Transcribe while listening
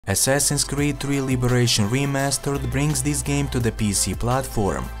Assassin's Creed 3 Liberation Remastered brings this game to the PC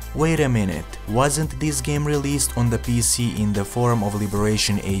platform. Wait a minute, wasn't this game released on the PC in the form of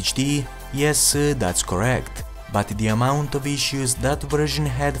Liberation HD? Yes, that's correct. But the amount of issues that version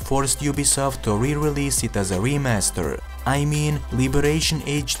had forced Ubisoft to re-release it as a remaster. I mean, Liberation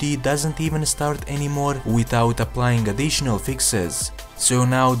HD doesn't even start anymore without applying additional fixes. So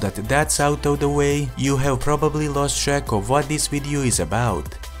now that that's out of the way, you have probably lost track of what this video is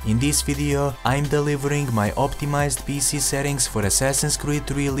about. In this video, I'm delivering my optimized PC settings for Assassin's Creed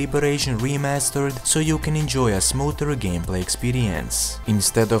 3 Liberation Remastered so you can enjoy a smoother gameplay experience.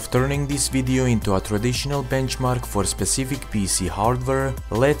 Instead of turning this video into a traditional benchmark for specific PC hardware,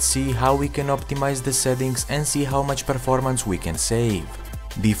 let's see how we can optimize the settings and see how much performance we can save.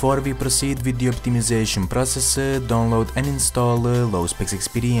 Before we proceed with the optimization process, download and install Low-Specs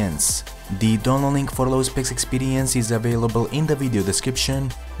Experience. The download link for Low-Specs Experience is available in the video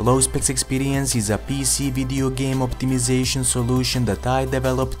description. Low-Specs Experience is a PC video game optimization solution that I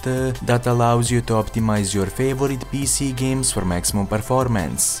developed that allows you to optimize your favorite PC games for maximum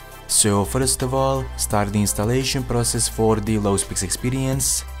performance. So first of all, start the installation process for the Low-Specs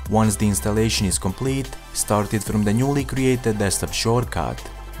Experience. Once the installation is complete, start it from the newly created desktop shortcut.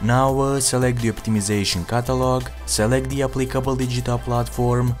 Now select the optimization catalog, select the applicable digital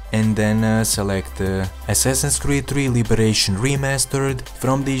platform, and then select Assassin's Creed 3 Liberation Remastered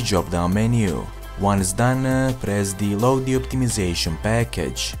from this drop-down menu. Once done, press the Load the optimization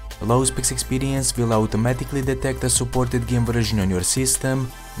package. Low-Specs Experience will automatically detect a supported game version on your system.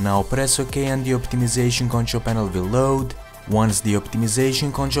 Now press OK and the optimization control panel will load. Once the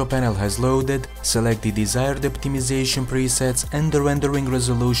optimization control panel has loaded, select the desired optimization presets and the rendering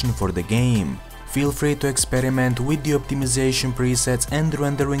resolution for the game. Feel free to experiment with the optimization presets and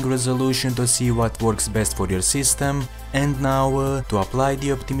rendering resolution to see what works best for your system. And now, to apply the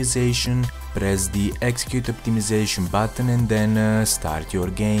optimization, press the Execute Optimization button and then start your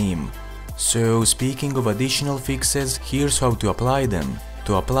game. So, speaking of additional fixes, here's how to apply them.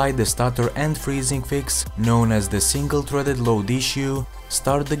 To apply the stutter and freezing fix, known as the single-threaded load issue,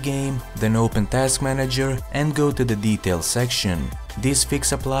 start the game, then open Task Manager and go to the Details section. This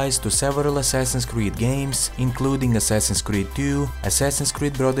fix applies to several Assassin's Creed games, including Assassin's Creed 2, Assassin's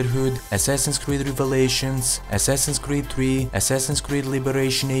Creed Brotherhood, Assassin's Creed Revelations, Assassin's Creed 3, Assassin's Creed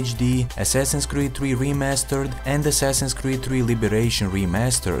Liberation HD, Assassin's Creed 3 Remastered, and Assassin's Creed 3 Liberation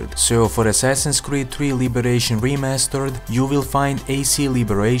Remastered. So for Assassin's Creed 3 Liberation Remastered, you will find AC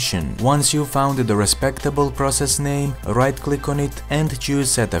Liberation. Once you've found the respectable process name, right-click on it and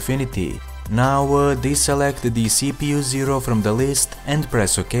choose Set Affinity. Now deselect the CPU 0 from the list and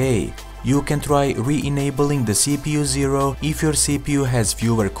press OK. You can try re-enabling the CPU 0 if your CPU has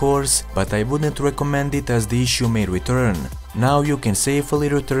fewer cores, but I wouldn't recommend it as the issue may return. Now you can safely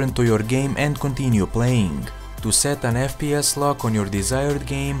return to your game and continue playing. To set an FPS lock on your desired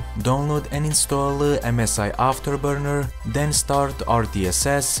game, download and install MSI Afterburner, then start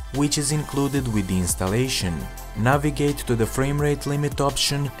RTSS, which is included with the installation. Navigate to the frame rate limit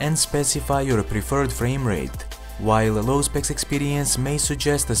option and specify your preferred frame rate. While Low-Specs Experience may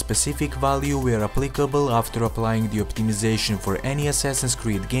suggest a specific value where applicable after applying the optimization for any Assassin's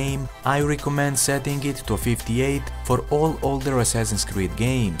Creed game, I recommend setting it to 58 for all older Assassin's Creed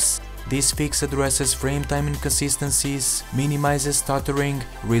games. This fix addresses frame time inconsistencies, minimizes stuttering,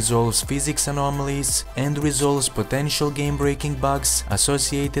 resolves physics anomalies, and resolves potential game-breaking bugs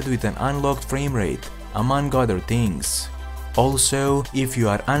associated with an unlocked frame rate, among other things. Also, if you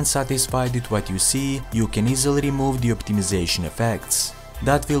are unsatisfied with what you see, you can easily remove the optimization effects.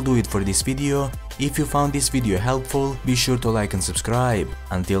 That will do it for this video. If you found this video helpful, be sure to like and subscribe.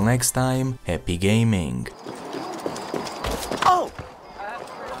 Until next time, happy gaming!